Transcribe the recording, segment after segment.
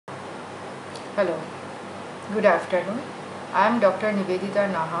Hello, good afternoon. I am Dr. Nivedita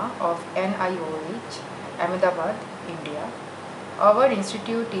Naha of NIOH, Ahmedabad, India. Our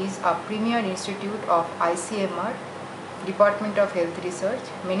institute is a premier institute of ICMR, Department of Health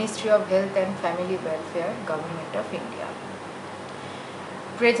Research, Ministry of Health and Family Welfare, Government of India.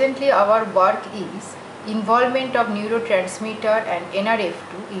 Presently, our work is involvement of neurotransmitter and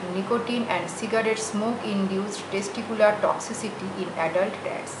NRF2 in nicotine and cigarette smoke-induced testicular toxicity in adult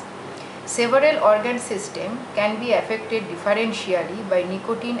rats. Several organ systems can be affected differentially by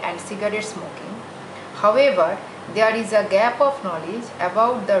nicotine and cigarette smoking. However, there is a gap of knowledge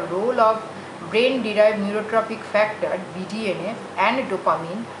about the role of brain-derived neurotropic factor BDNF and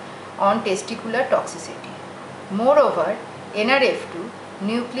dopamine on testicular toxicity. Moreover, NRF2,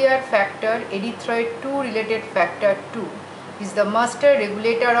 nuclear factor erythroid 2 related factor 2, is the master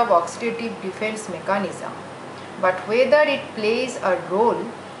regulator of oxidative defense mechanism. But whether it plays a role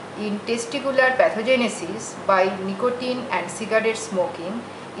in testicular pathogenesis by nicotine and cigarette smoking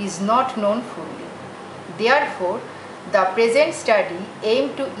is not known fully. Therefore, the present study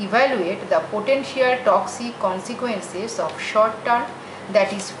aims to evaluate the potential toxic consequences of short-term,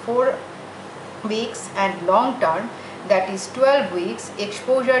 that is 4 weeks, and long-term, that is 12 weeks,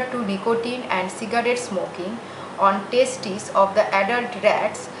 exposure to nicotine and cigarette smoking on testes of the adult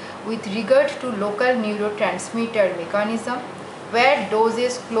rats with regard to local neurotransmitter mechanism, where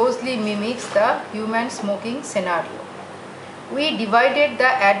doses closely mimics the human smoking scenario. We divided the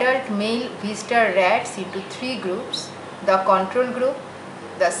adult male visitor rats into 3 groups: the control group,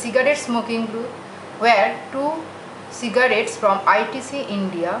 the cigarette smoking group, where 2 cigarettes from ITC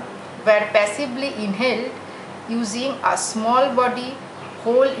India were passively inhaled using a small body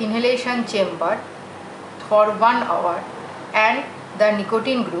whole inhalation chamber for 1 hour, and the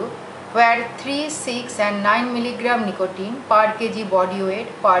nicotine group, where 3, 6 and 9 mg nicotine per kg body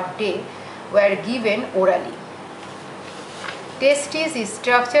weight per day were given orally. Testis is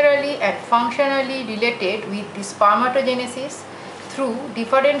structurally and functionally related with the spermatogenesis through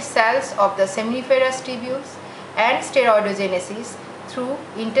different cells of the seminiferous tubules and steroidogenesis through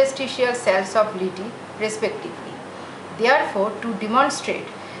interstitial cells of Leydig, respectively. Therefore, to demonstrate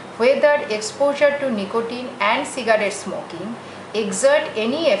whether exposure to nicotine and cigarette smoking exert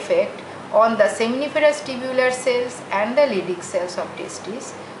any effect on the seminiferous tubular cells and the Leydig cells of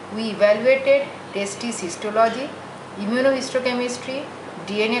testis, we evaluated testis histology, immunohistochemistry,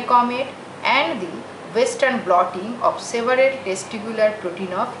 DNA comet, and the Western blotting of several testicular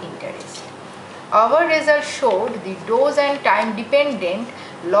protein of interest. Our results showed the dose and time dependent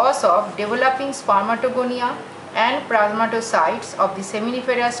loss of developing spermatogonia and plasmatocytes of the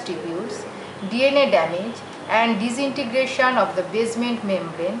seminiferous tubules, DNA damage and disintegration of the basement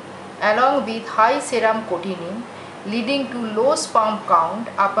membrane, along with high serum cotinine, leading to low sperm count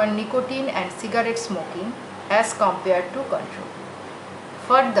upon nicotine and cigarette smoking as compared to control.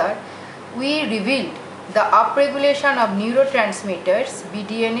 Further, we revealed the upregulation of neurotransmitters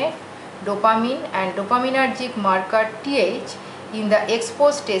BDNF, dopamine and dopaminergic marker TH in the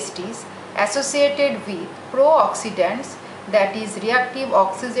exposed testes associated with pro-oxidants, that is reactive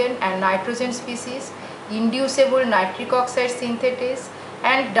oxygen and nitrogen species, inducible nitric oxide synthetase,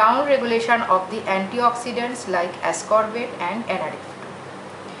 and downregulation of the antioxidants like ascorbate and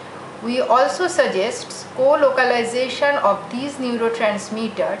NRF2. We also suggest co-localization of these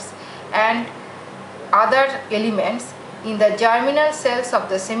neurotransmitters and other elements in the germinal cells of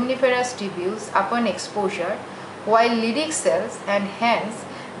the seminiferous tubules upon exposure, while Leydig cells and hence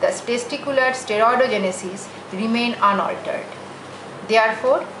the testicular steroidogenesis remain unaltered.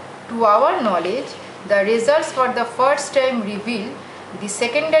 Therefore, to our knowledge, the results for the first time reveal the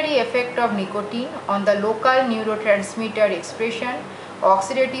secondary effect of nicotine on the local neurotransmitter expression,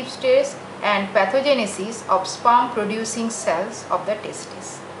 oxidative stress, and pathogenesis of sperm-producing cells of the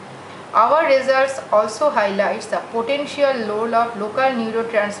testis. Our results also highlights the potential role of local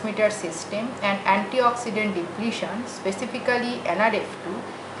neurotransmitter system and antioxidant depletion, specifically NRF2,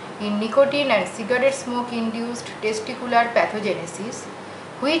 in nicotine and cigarette smoke-induced testicular pathogenesis,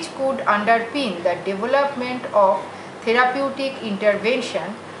 which could underpin the development of therapeutic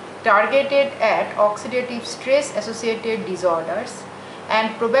intervention targeted at oxidative stress-associated disorders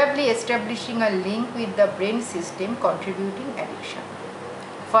and probably establishing a link with the brain system contributing addiction.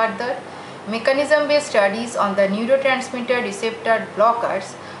 Further, mechanism-based studies on the neurotransmitter receptor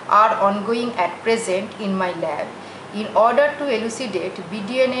blockers are ongoing at present in my lab in order to elucidate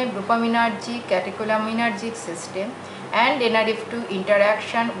BDNF dopaminergic catecholaminergic system and NRF2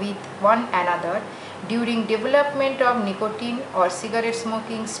 interaction with one another during development of nicotine or cigarette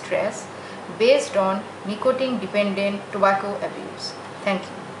smoking stress based on nicotine dependent tobacco abuse. Thank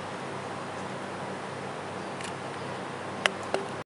you.